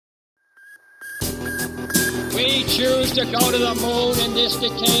We choose to go to the moon in this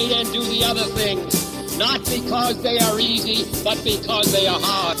decade and do the other things, not because they are easy, but because they are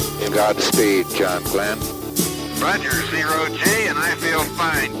hard. Godspeed, John Glenn. Roger, 0G, and I feel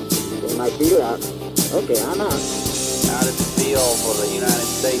fine. Get my feet out. Okay, I'm out. How does it feel for the United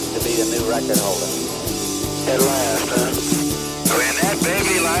States to be the new record holder? At last, huh? When that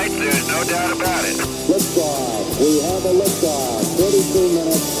baby lights, there's no doubt about it. Liftoff. We have a liftoff. 32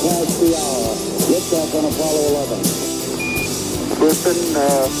 minutes past the hour. Liftoff on Apollo 11. Listen,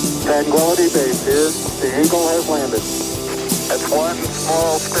 Tranquility Base here. The Eagle has landed. That's one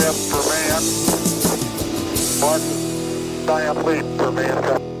small step for man, one giant leap for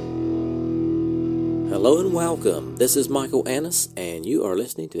mankind. Hello and welcome. This is Michael Annis, and you are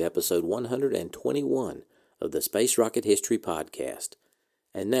listening to episode 121 of the Space Rocket History Podcast.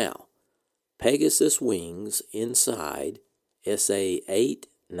 And now, Pegasus wings inside SA-8,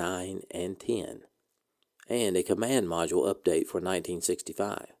 9, and 10, and a command module update for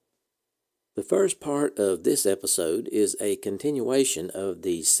 1965. The first part of this episode is a continuation of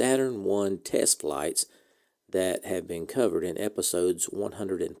the Saturn I test flights that have been covered in episodes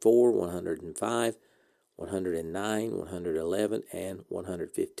 104, 105, 109, 111, and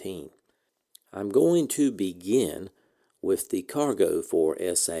 115. I'm going to begin with the cargo for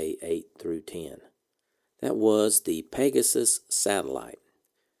SA-8 through 10. That was the Pegasus satellite.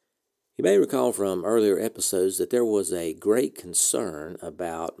 You may recall from earlier episodes that there was a great concern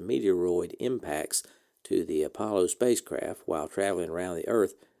about meteoroid impacts to the Apollo spacecraft while traveling around the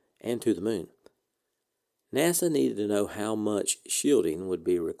Earth and to the Moon. NASA needed to know how much shielding would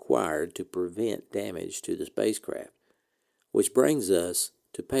be required to prevent damage to the spacecraft, which brings us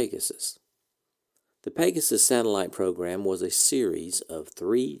to Pegasus. The Pegasus satellite program was a series of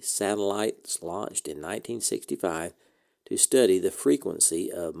 3 satellites launched in 1965 to study the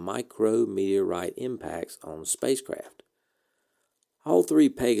frequency of micrometeorite impacts on spacecraft. All 3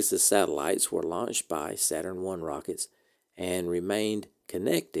 Pegasus satellites were launched by Saturn I rockets and remained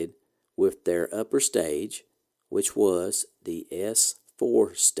connected with their upper stage, which was the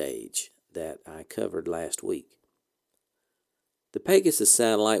S4 stage that I covered last week. The Pegasus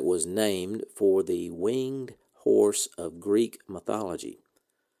satellite was named for the winged horse of Greek mythology.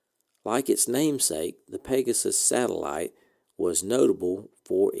 Like its namesake, the Pegasus satellite was notable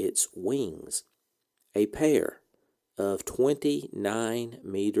for its wings, a pair of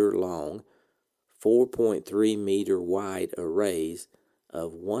 29-meter long, 4.3 meter wide arrays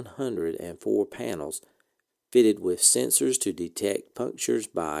of 104 panels fitted with sensors to detect punctures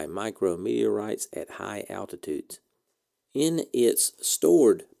by micrometeorites at high altitudes. In its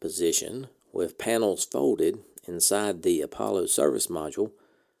stored position, with panels folded inside the Apollo service module,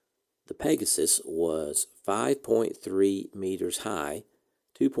 the Pegasus was 5.3 meters high,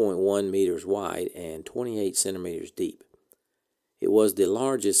 2.1 meters wide, and 28 centimeters deep. It was the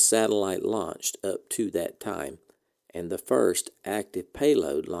largest satellite launched up to that time, and the first active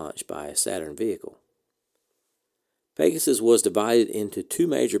payload launched by a Saturn vehicle. Pegasus was divided into 2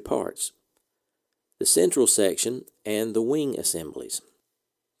 major parts: the central section and the wing assemblies.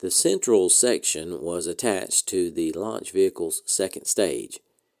 The central section was attached to the launch vehicle's second stage.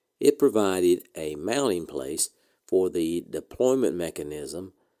 It provided a mounting place for the deployment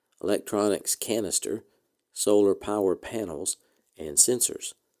mechanism, electronics canister, solar power panels, and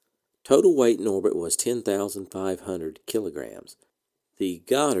sensors. Total weight in orbit was 10,500 kilograms. The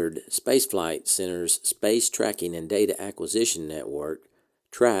Goddard Space Flight Center's Space Tracking and Data Acquisition Network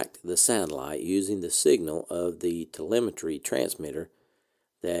tracked the satellite using the signal of the telemetry transmitter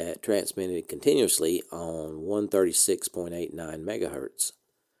that transmitted continuously on 136.89 megahertz.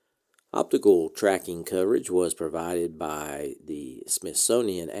 Optical tracking coverage was provided by the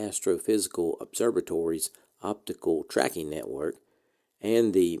Smithsonian Astrophysical Observatory's Optical Tracking Network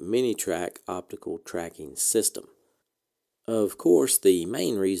and the Minitrack Optical Tracking System. Of course, the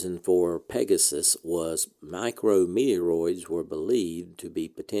main reason for Pegasus was micrometeoroids were believed to be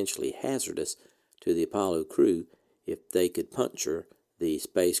potentially hazardous to the Apollo crew if they could puncture the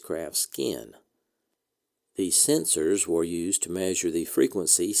spacecraft's skin. These sensors were used to measure the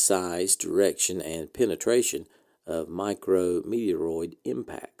frequency, size, direction, and penetration of micrometeoroid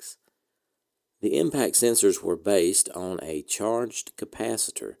impacts. The impact sensors were based on a charged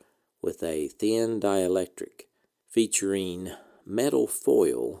capacitor with a thin dielectric, featuring metal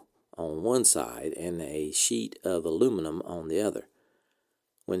foil on one side and a sheet of aluminum on the other.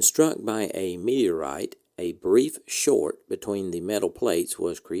 When struck by a meteorite, a brief short between the metal plates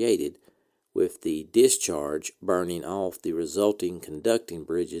was created, with the discharge burning off the resulting conducting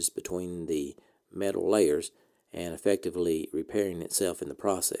bridges between the metal layers and effectively repairing itself in the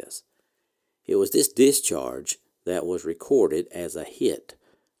process. It was this discharge that was recorded as a hit,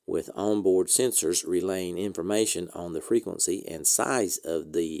 with onboard sensors relaying information on the frequency and size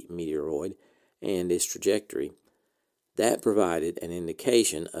of the meteoroid and its trajectory. That provided an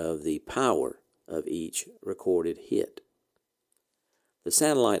indication of the power of each recorded hit. The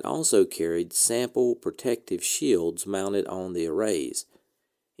satellite also carried sample protective shields mounted on the arrays.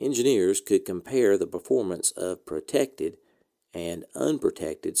 Engineers could compare the performance of protected and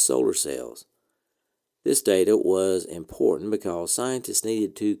unprotected solar cells. This data was important because scientists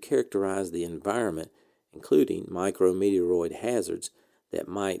needed to characterize the environment, including micrometeoroid hazards that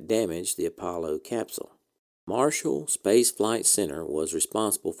might damage the Apollo capsule. Marshall Space Flight Center was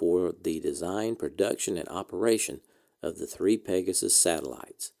responsible for the design, production, and operation of the 3 Pegasus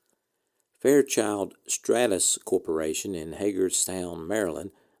satellites. Fairchild Stratus Corporation in Hagerstown, Maryland,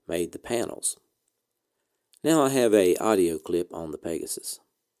 made the panels. Now I have an audio clip on the Pegasus.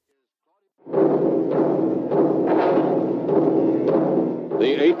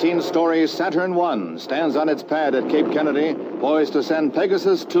 The 18-story Saturn I stands on its pad at Cape Kennedy, poised to send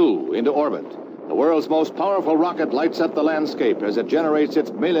Pegasus 2 into orbit. The world's most powerful rocket lights up the landscape as it generates its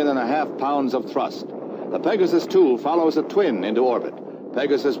 1.5 million pounds of thrust. The Pegasus 2 follows a twin into orbit.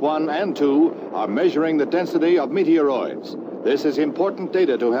 Pegasus 1 and 2 are measuring the density of meteoroids. This is important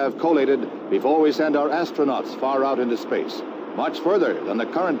data to have collated before we send our astronauts far out into space, much further than the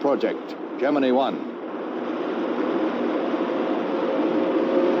current project, Gemini 1.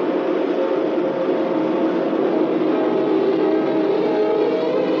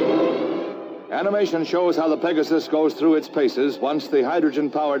 Animation shows how the Pegasus goes through its paces once the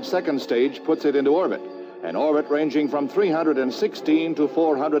hydrogen-powered second stage puts it into orbit, an orbit ranging from 316 to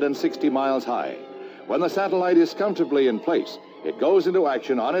 460 miles high. When the satellite is comfortably in place, it goes into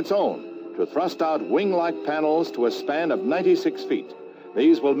action on its own to thrust out wing-like panels to a span of 96 feet.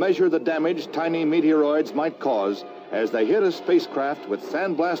 These will measure the damage tiny meteoroids might cause as they hit a spacecraft with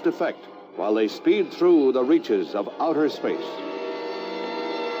sandblast effect while they speed through the reaches of outer space.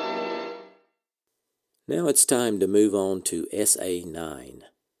 Now it's time to move on to SA-9.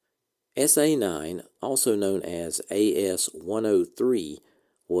 SA-9, also known as AS-103,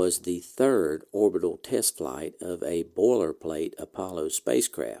 was the 3rd orbital test flight of a boilerplate Apollo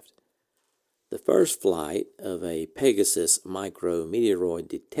spacecraft. The first flight of a Pegasus micrometeoroid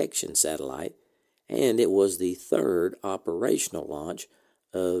detection satellite, and it was the 3rd operational launch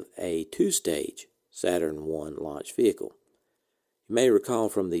of a 2-stage Saturn I launch vehicle. You may recall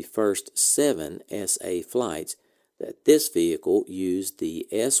from the first 7 SA flights that this vehicle used the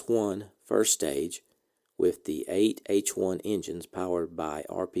S-1 first stage with the 8 H-1 engines powered by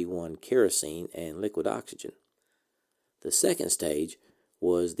RP-1 kerosene and liquid oxygen. The second stage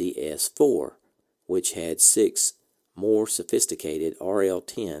was the S-4, which had 6 more sophisticated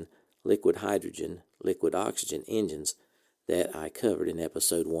RL-10 liquid hydrogen, liquid oxygen engines that I covered in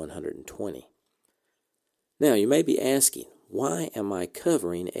episode 120. Now, you may be asking, why am I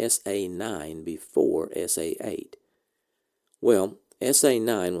covering SA-9 before SA-8? Well,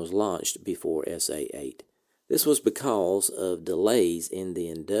 SA-9 was launched before SA-8. This was because of delays in the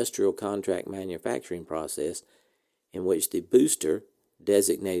industrial contract manufacturing process in which the booster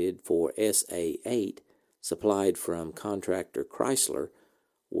designated for SA-8, supplied from contractor Chrysler,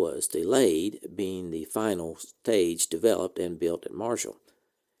 was delayed, being the final stage developed and built at Marshall.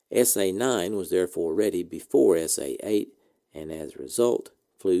 SA-9 was therefore ready before SA-8, and as a result,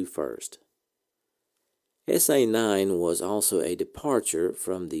 flew first. SA-9 was also a departure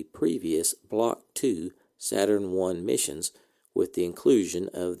from the previous Block 2 Saturn I missions with the inclusion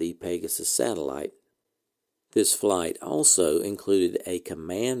of the Pegasus satellite. This flight also included a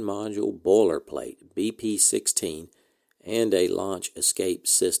command module boilerplate, BP-16, and a launch escape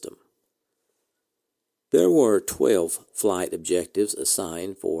system. There were 12 flight objectives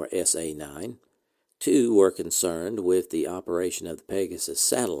assigned for SA-9. 2 were concerned with the operation of the Pegasus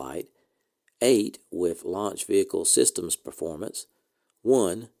satellite, 8 with launch vehicle systems performance,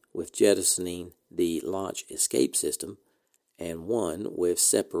 1 with jettisoning the launch escape system, and 1 with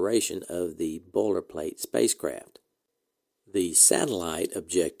separation of the boilerplate spacecraft. The satellite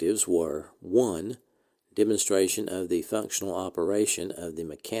objectives were 1. Demonstration of the functional operation of the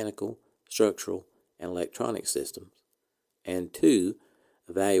mechanical, structural, and electronic systems, and 2.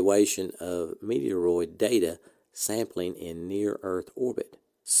 Evaluation of meteoroid data sampling in near-Earth orbit.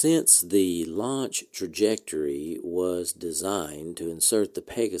 Since the launch trajectory was designed to insert the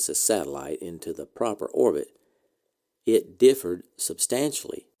Pegasus satellite into the proper orbit, it differed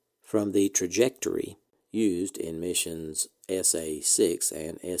substantially from the trajectory used in missions SA-6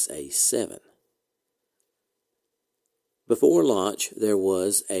 and SA-7. Before launch, there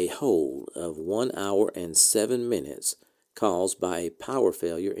was a hold of 1 hour and 7 minutes caused by a power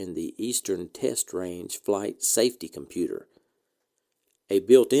failure in the Eastern Test Range flight safety computer. A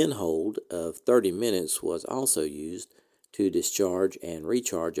built-in hold of 30 minutes was also used to discharge and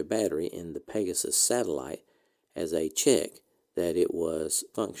recharge a battery in the Pegasus satellite as a check that it was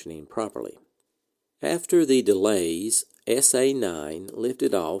functioning properly. After the delays, SA-9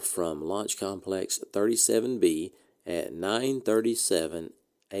 lifted off from Launch Complex 37B at 9:37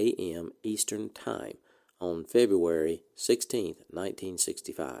 a.m. Eastern Time on February 16,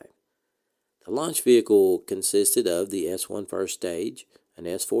 1965. The launch vehicle consisted of the S-1 first stage, an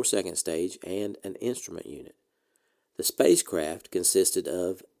S-4 second stage, and an instrument unit. The spacecraft consisted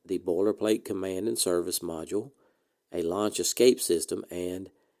of the boilerplate command and service module, a launch escape system,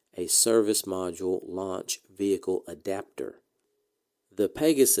 and a service module launch vehicle adapter. The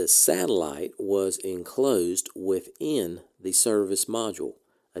Pegasus satellite was enclosed within the service module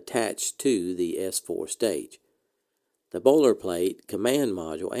attached to the S-4 stage. The boilerplate command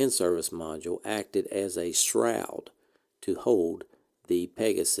module and service module acted as a shroud to hold the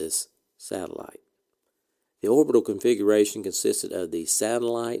Pegasus satellite. The orbital configuration consisted of the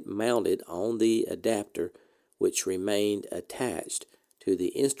satellite mounted on the adapter, which remained attached to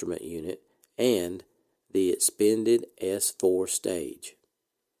the instrument unit, and the expended S-4 stage.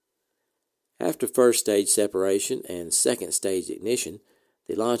 After first stage separation and second stage ignition,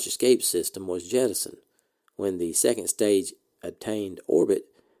 the launch escape system was jettisoned. When the second stage attained orbit,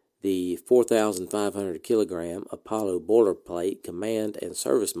 the 4,500 kilogram Apollo boilerplate command and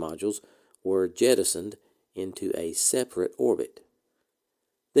service modules were jettisoned into a separate orbit.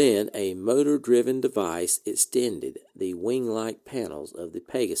 Then a motor-driven device extended the wing-like panels of the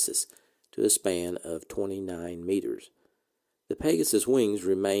Pegasus to a span of 29 meters. The Pegasus wings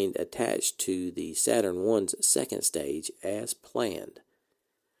remained attached to the Saturn I's second stage as planned.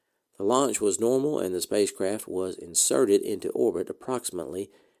 The launch was normal and the spacecraft was inserted into orbit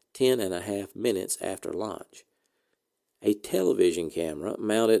approximately 10.5 minutes after launch. A television camera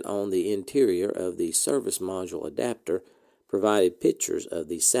mounted on the interior of the service module adapter provided pictures of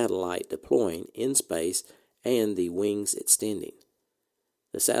the satellite deploying in space and the wings extending.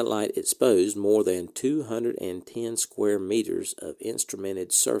 The satellite exposed more than 210 square meters of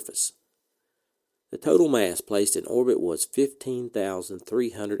instrumented surface. The total mass placed in orbit was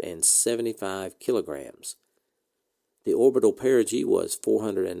 15,375 kilograms. The orbital perigee was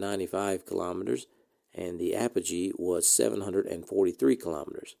 495 kilometers, and the apogee was 743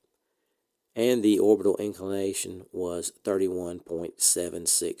 kilometers, and the orbital inclination was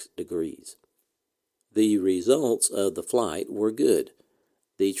 31.76 degrees. The results of the flight were good.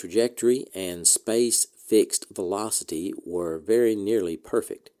 The trajectory and space-fixed velocity were very nearly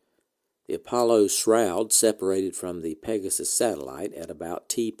perfect. The Apollo shroud separated from the Pegasus satellite at about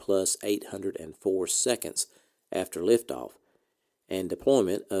T plus 804 seconds after liftoff, and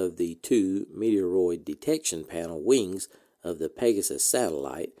deployment of the two meteoroid detection panel wings of the Pegasus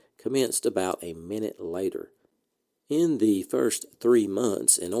satellite commenced about a minute later. In the first 3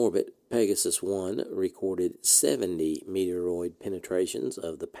 months in orbit, Pegasus 1 recorded 70 meteoroid penetrations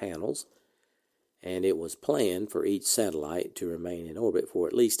of the panels, and it was planned for each satellite to remain in orbit for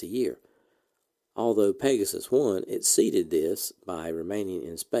at least a year. Although Pegasus 1 exceeded this by remaining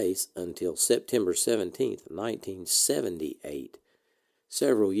in space until September 17, 1978,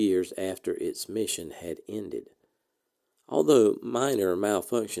 several years after its mission had ended. Although minor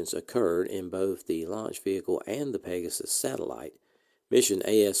malfunctions occurred in both the launch vehicle and the Pegasus satellite, mission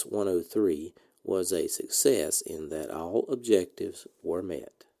AS-103 was a success in that all objectives were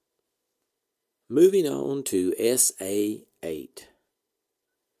met. Moving on to SA-8.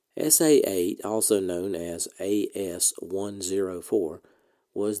 SA-8, also known as AS-104,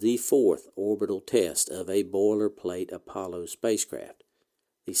 was the fourth orbital test of a boilerplate Apollo spacecraft,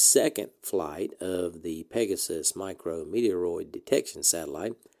 the second flight of the Pegasus micrometeoroid detection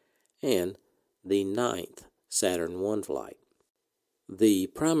satellite, and the ninth Saturn I flight. The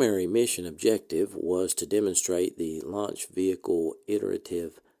primary mission objective was to demonstrate the launch vehicle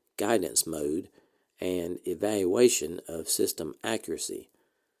iterative guidance mode and evaluation of system accuracy.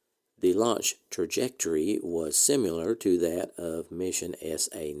 The launch trajectory was similar to that of mission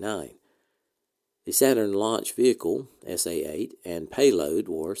SA-9. The Saturn launch vehicle, SA-8, and payload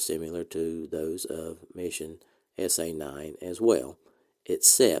were similar to those of mission SA-9 as well,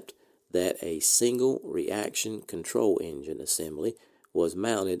 except that a single reaction control engine assembly was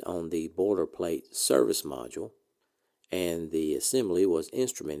mounted on the boilerplate service module, and the assembly was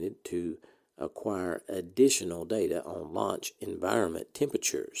instrumented to acquire additional data on launch environment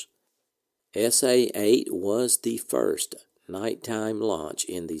temperatures. SA-8 was the first nighttime launch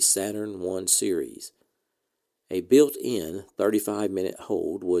in the Saturn I series. A built-in 35-minute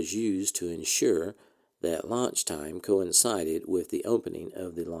hold was used to ensure that launch time coincided with the opening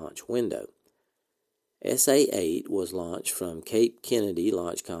of the launch window. SA-8 was launched from Cape Kennedy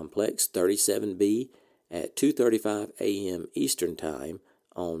Launch Complex 37B at 2:35 a.m. Eastern Time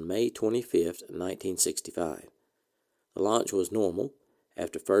on May 25, 1965. The launch was normal.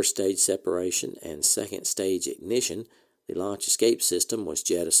 After first stage separation and second stage ignition, the launch escape system was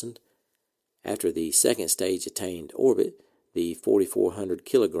jettisoned. After the second stage attained orbit, the 4,400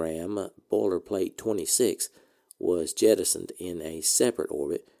 kilogram boilerplate 26 was jettisoned in a separate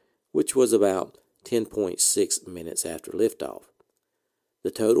orbit, which was about 10.6 minutes after liftoff. The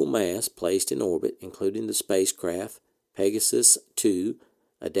total mass placed in orbit, including the spacecraft, Pegasus 2,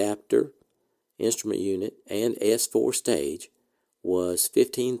 adapter, instrument unit, and S4 stage, was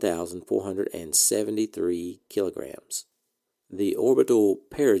 15,473 kilograms. The orbital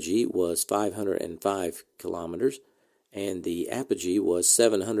perigee was 505 kilometers, and the apogee was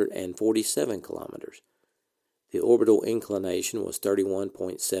 747 kilometers. The orbital inclination was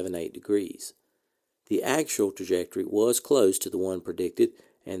 31.78 degrees. The actual trajectory was close to the one predicted,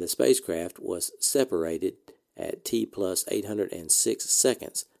 and the spacecraft was separated at T plus 806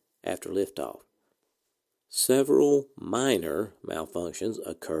 seconds after liftoff. Several minor malfunctions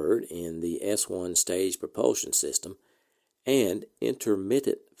occurred in the S1 stage propulsion system, and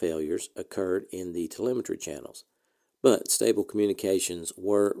intermittent failures occurred in the telemetry channels, but stable communications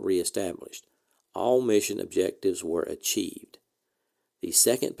were reestablished. All mission objectives were achieved. The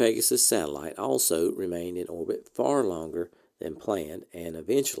second Pegasus satellite also remained in orbit far longer than planned and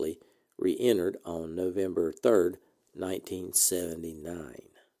eventually re-entered on November 3, 1979.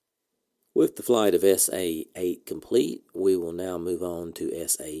 With the flight of SA-8 complete, we will now move on to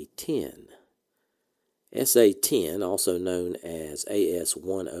SA-10. SA-10, also known as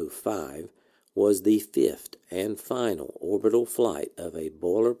AS-105, was the fifth and final orbital flight of a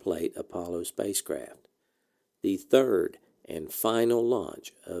boilerplate Apollo spacecraft, the third and final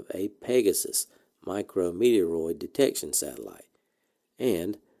launch of a Pegasus micrometeoroid detection satellite,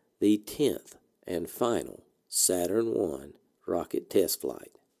 and the 10th and final Saturn I rocket test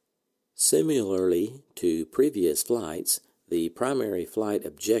flight. Similarly to previous flights, the primary flight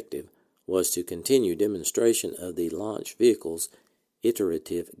objective was to continue demonstration of the launch vehicle's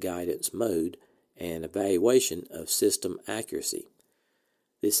iterative guidance mode and evaluation of system accuracy.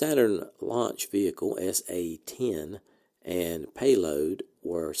 The Saturn launch vehicle SA-10 and payload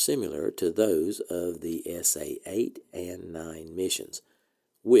were similar to those of the SA-8 and 9 missions,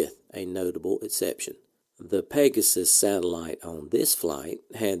 with a notable exception. The Pegasus satellite on this flight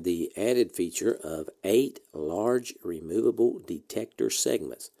had the added feature of 8 large removable detector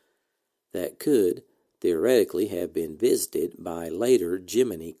segments that could theoretically have been visited by later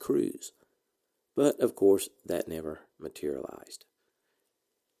Gemini crews, but of course that never materialized.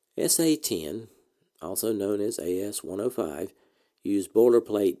 SA-10, also known as AS-105, used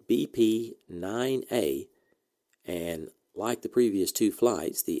boilerplate BP-9A, and like the previous two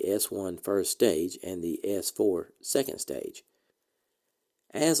flights, the S1 first stage and the S4 second stage.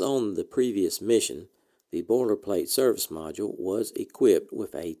 As on the previous mission, the boilerplate service module was equipped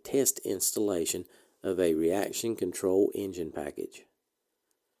with a test installation of a reaction control engine package.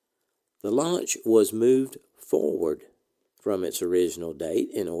 The launch was moved forward from its original date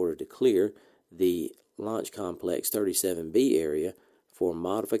in order to clear the Launch Complex 37B area for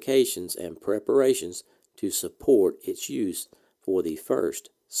modifications and preparations to support its use for the first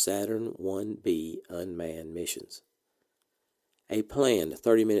Saturn 1B unmanned missions. A planned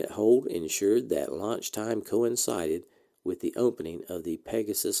 30-minute hold ensured that launch time coincided with the opening of the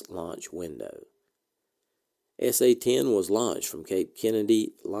Pegasus launch window. SA-10 was launched from Cape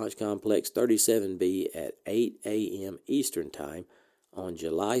Kennedy Launch Complex 37B at 8 a.m. Eastern Time on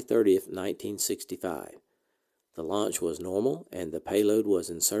July 30, 1965. The launch was normal, and the payload was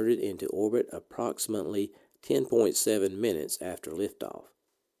inserted into orbit approximately 10.7 minutes after liftoff.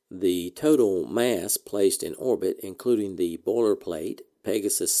 The total mass placed in orbit, including the boilerplate,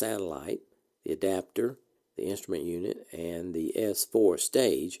 Pegasus satellite, the adapter, the instrument unit, and the S4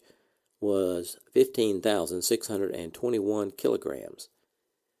 stage, was 15,621 kilograms.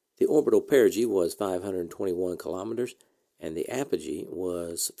 The orbital perigee was 521 kilometers, and the apogee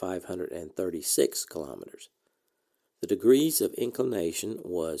was 536 kilometers. The degrees of inclination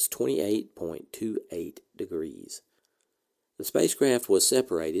was 28.28 degrees. The spacecraft was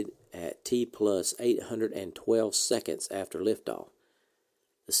separated at T plus 812 seconds after liftoff.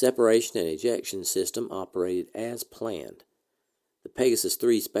 The separation and ejection system operated as planned. The Pegasus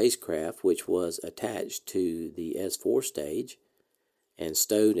 3 spacecraft, which was attached to the S4 stage and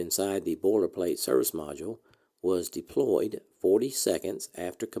stowed inside the boilerplate service module, was deployed 40 seconds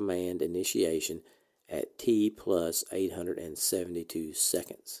after command initiation at T plus 872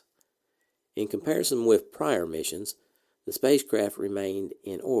 seconds. In comparison with prior missions, the spacecraft remained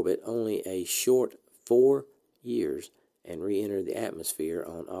in orbit only a short 4 years and re-entered the atmosphere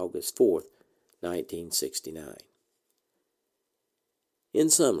on August 4, 1969. In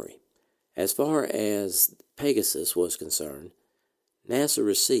summary, as far as Pegasus was concerned, NASA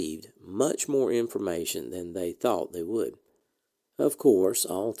received much more information than they thought they would. Of course,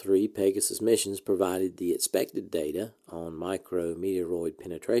 all 3 Pegasus missions provided the expected data on micrometeoroid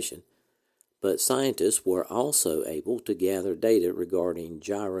penetration, but scientists were also able to gather data regarding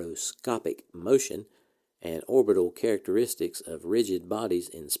gyroscopic motion and orbital characteristics of rigid bodies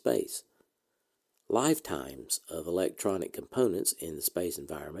in space, lifetimes of electronic components in the space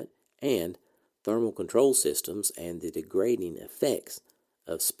environment, and thermal control systems and the degrading effects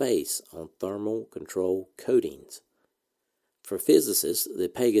of space on thermal control coatings. For physicists, the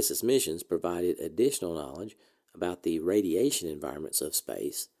Pegasus missions provided additional knowledge about the radiation environments of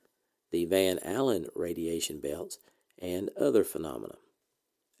space, the Van Allen radiation belts, and other phenomena.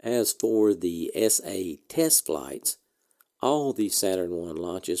 As for the SA test flights, all the Saturn I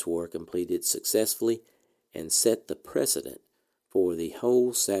launches were completed successfully and set the precedent for the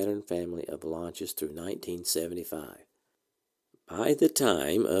whole Saturn family of launches through 1975. By the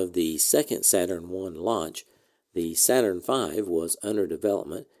time of the second Saturn I launch, the Saturn V was under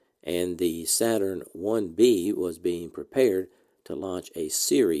development and the Saturn 1B was being prepared to launch a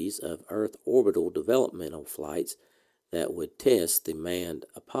series of Earth orbital developmental flights that would test the manned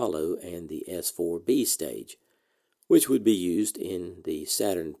Apollo and the S-4B stage, which would be used in the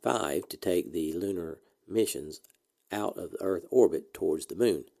Saturn V to take the lunar missions out of Earth orbit towards the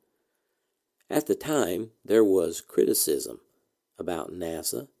Moon. At the time, there was criticism about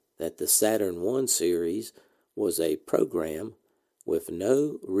NASA that the Saturn I series was a program with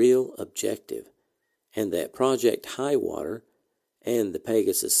no real objective, and that Project Highwater and the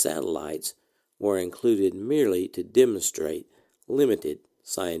Pegasus satellites were included merely to demonstrate limited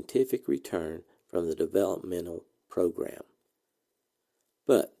scientific return from the developmental program.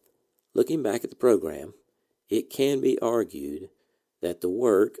 But, looking back at the program, it can be argued that the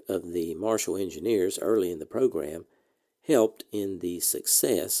work of the Marshall engineers early in the program helped in the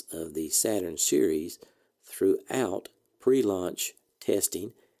success of the Saturn series throughout pre-launch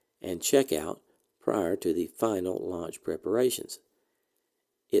testing and checkout prior to the final launch preparations.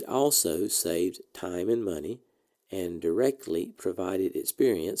 It also saved time and money and directly provided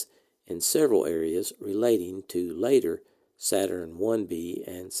experience in several areas relating to later Saturn 1B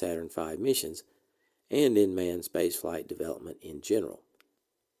and Saturn V missions and in manned spaceflight development in general.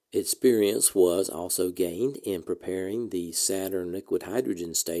 Experience was also gained in preparing the Saturn liquid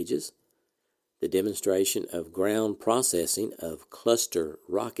hydrogen stages, the demonstration of ground processing of cluster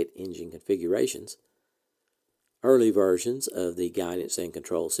rocket engine configurations, early versions of the guidance and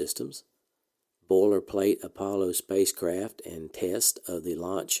control systems, boilerplate Apollo spacecraft and test of the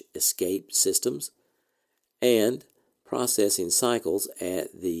launch escape systems, and processing cycles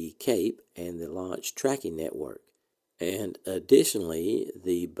at the Cape and the launch tracking network, and additionally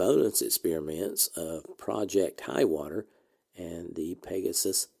the bonus experiments of Project Highwater and the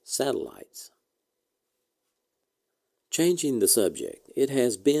Pegasus satellites. Changing the subject, it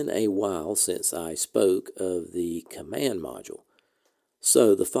has been a while since I spoke of the command module,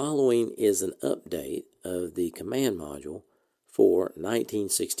 so the following is an update of the command module for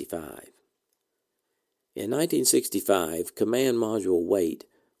 1965. In 1965, command module weight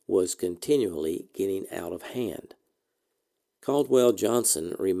was continually getting out of hand. Caldwell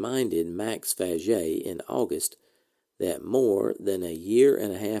Johnson reminded Max Faget in August that more than a year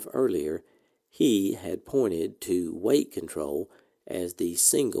and a half earlier he had pointed to weight control as the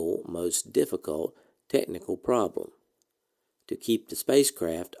single most difficult technical problem. To keep the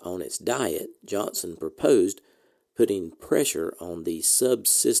spacecraft on its diet, Johnson proposed putting pressure on the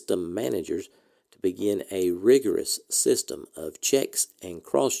subsystem managers to begin a rigorous system of checks and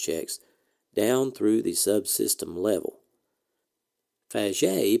cross-checks down through the subsystem level.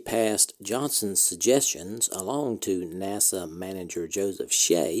 Faget passed Johnson's suggestions along to NASA manager Joseph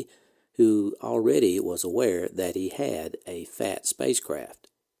Shea, who already was aware that he had a fat spacecraft.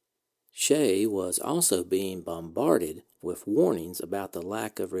 Shea was also being bombarded with warnings about the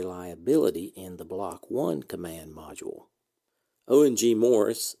lack of reliability in the Block 1 command module. Owen G.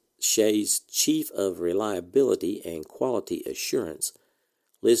 Morris, Shea's chief of reliability and quality assurance,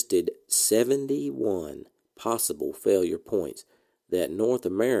 listed 71 possible failure points that North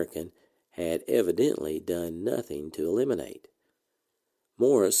American had evidently done nothing to eliminate.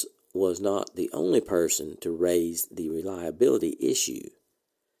 Morris was not the only person to raise the reliability issue.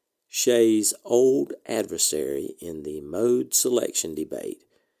 Shay's old adversary in the mode selection debate,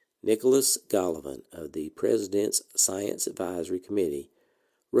 Nicholas Golovin of the President's Science Advisory Committee,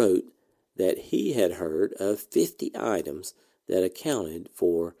 wrote that he had heard of 50 items that accounted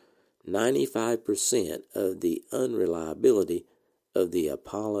for 95% of the unreliability of the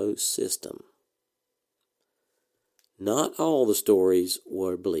Apollo system. Not all the stories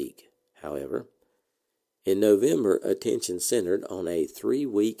were bleak, however. In November, attention centered on a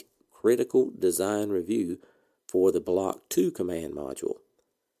 3-week critical design review for the Block 2 command module.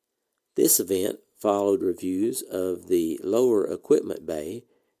 This event followed reviews of the lower equipment bay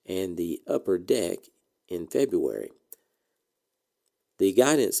and the upper deck in February. The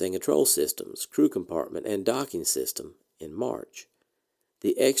guidance and control systems, crew compartment, and docking system in March.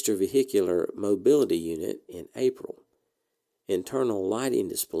 The extravehicular mobility unit in April. Internal lighting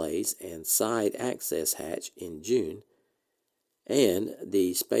displays and side access hatch in June, and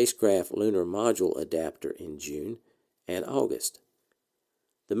the spacecraft lunar module adapter in June and August.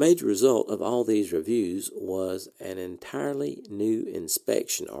 The major result of all these reviews was an entirely new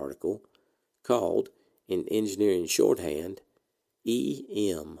inspection article called, in engineering shorthand,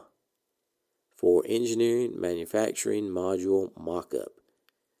 EM, for Engineering Manufacturing Module Mockup,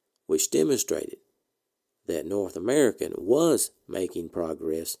 which demonstrated that North American was making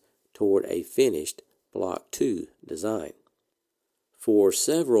progress toward a finished Block 2 design. For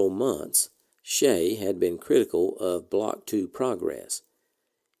several months, Shay had been critical of Block 2 progress.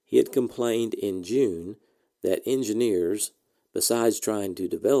 He had complained in June that engineers, besides trying to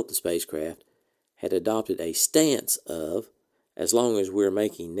develop the spacecraft, had adopted a stance of, as long as we're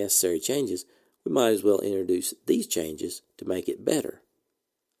making necessary changes, we might as well introduce these changes to make it better.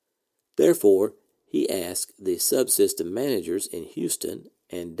 Therefore, he asked the subsystem managers in Houston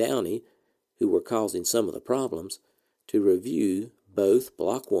and Downey, who were causing some of the problems, to review both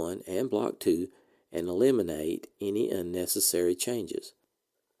Block 1 and Block 2 and eliminate any unnecessary changes.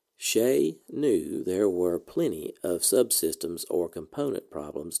 Shay knew there were plenty of subsystems or component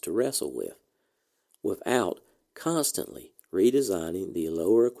problems to wrestle with, without constantly redesigning the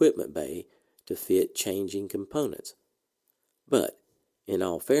lower equipment bay to fit changing components. But, in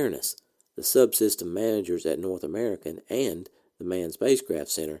all fairness, the subsystem managers at North American and the Manned Spacecraft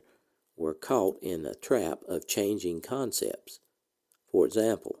Center were caught in the trap of changing concepts. For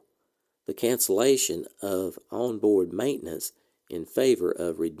example, the cancellation of onboard maintenance in favor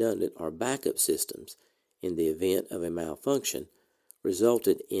of redundant or backup systems in the event of a malfunction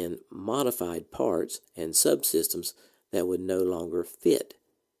resulted in modified parts and subsystems that would no longer fit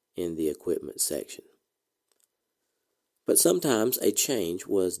in the equipment section. But sometimes a change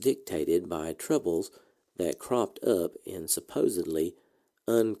was dictated by troubles that cropped up in supposedly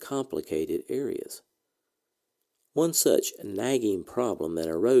uncomplicated areas. One such nagging problem that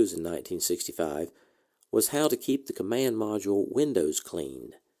arose in 1965 was how to keep the command module windows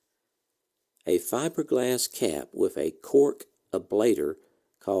cleaned. A fiberglass cap with a cork ablator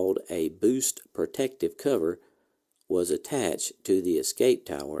called a boost protective cover was attached to the escape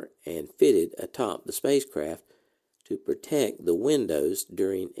tower and fitted atop the spacecraft to protect the windows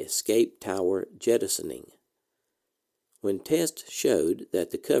during escape tower jettisoning. When tests showed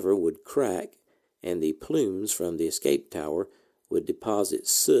that the cover would crack and the plumes from the escape tower would deposit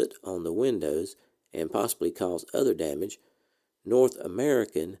soot on the windows and possibly cause other damage, North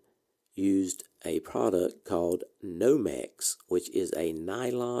American used a product called Nomex, which is a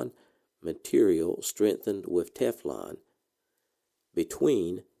nylon material strengthened with Teflon,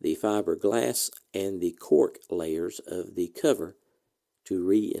 between the fiberglass and the cork layers of the cover to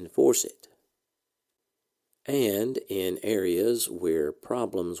reinforce it. And in areas where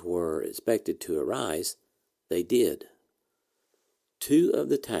problems were expected to arise, they did. 2 of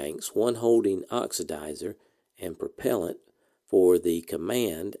the tanks, one holding oxidizer and propellant for the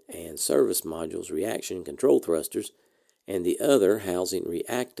command and service module's reaction control thrusters, and the other housing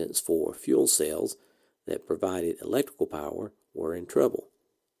reactants for fuel cells that provided electrical power, were in trouble.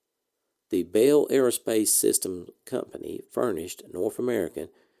 The Bell Aerospace Systems Company furnished North American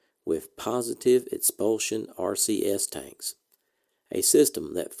with positive expulsion RCS tanks, a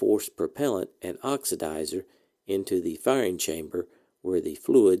system that forced propellant and oxidizer into the firing chamber where the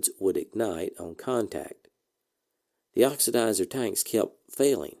fluids would ignite on contact. The oxidizer tanks kept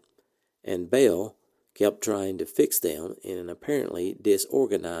failing, and Bell kept trying to fix them in an apparently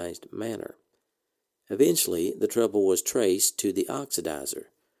disorganized manner. Eventually, the trouble was traced to the oxidizer,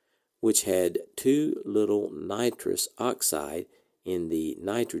 which had too little nitrous oxide in the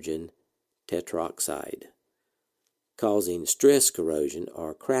nitrogen tetroxide, causing stress corrosion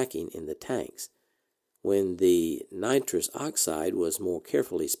or cracking in the tanks. When the nitrous oxide was more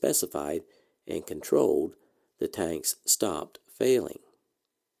carefully specified and controlled, the tanks stopped failing.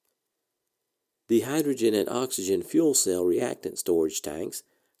 The hydrogen and oxygen fuel cell reactant storage tanks,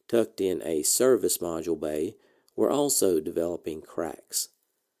 tucked in a service module bay, were also developing cracks.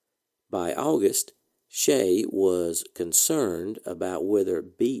 By August, Shea was concerned about whether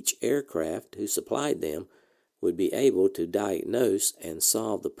Beech Aircraft, who supplied them, would be able to diagnose and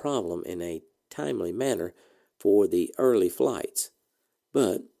solve the problem in a timely manner for the early flights.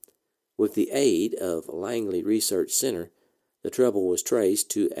 But, with the aid of Langley Research Center, the trouble was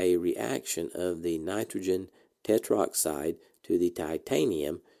traced to a reaction of the nitrogen tetroxide to the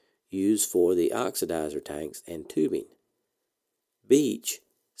titanium used for the oxidizer tanks and tubing. Beech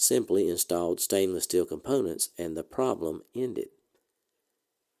simply installed stainless steel components and the problem ended.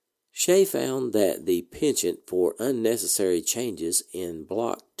 Shea found that the penchant for unnecessary changes in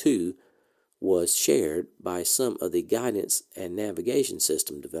Block 2 was shared by some of the guidance and navigation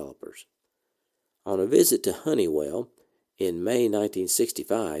system developers. On a visit to Honeywell in May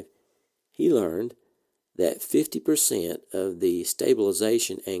 1965, he learned that 50% of the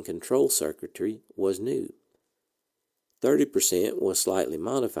stabilization and control circuitry was new. 30% was slightly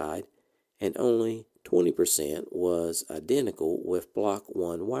modified, and only 20% was identical with Block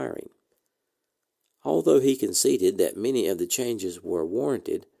 1 wiring. Although he conceded that many of the changes were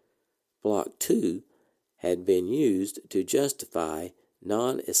warranted, Block 2 had been used to justify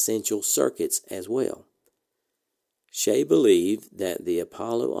non-essential circuits as well. Shea believed that the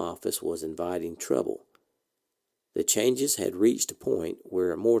Apollo office was inviting trouble. The changes had reached a point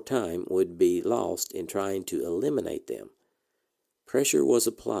where more time would be lost in trying to eliminate them. Pressure was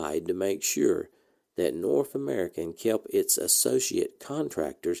applied to make sure that North American kept its associate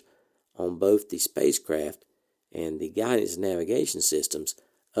contractors on both the spacecraft and the guidance navigation systems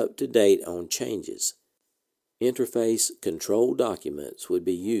up to date on changes. Interface control documents would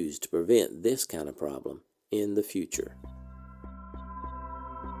be used to prevent this kind of problem in the future.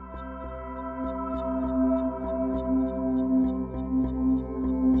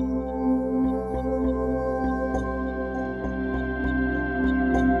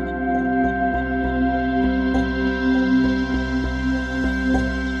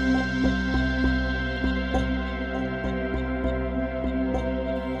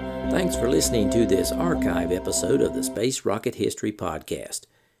 Thanks for listening to this archive episode of the Space Rocket History Podcast.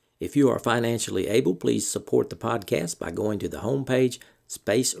 If you are financially able, please support the podcast by going to the homepage,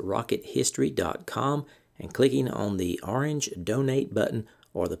 spacerockethistory.com, and clicking on the orange Donate button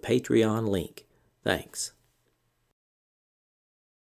or the Patreon link. Thanks.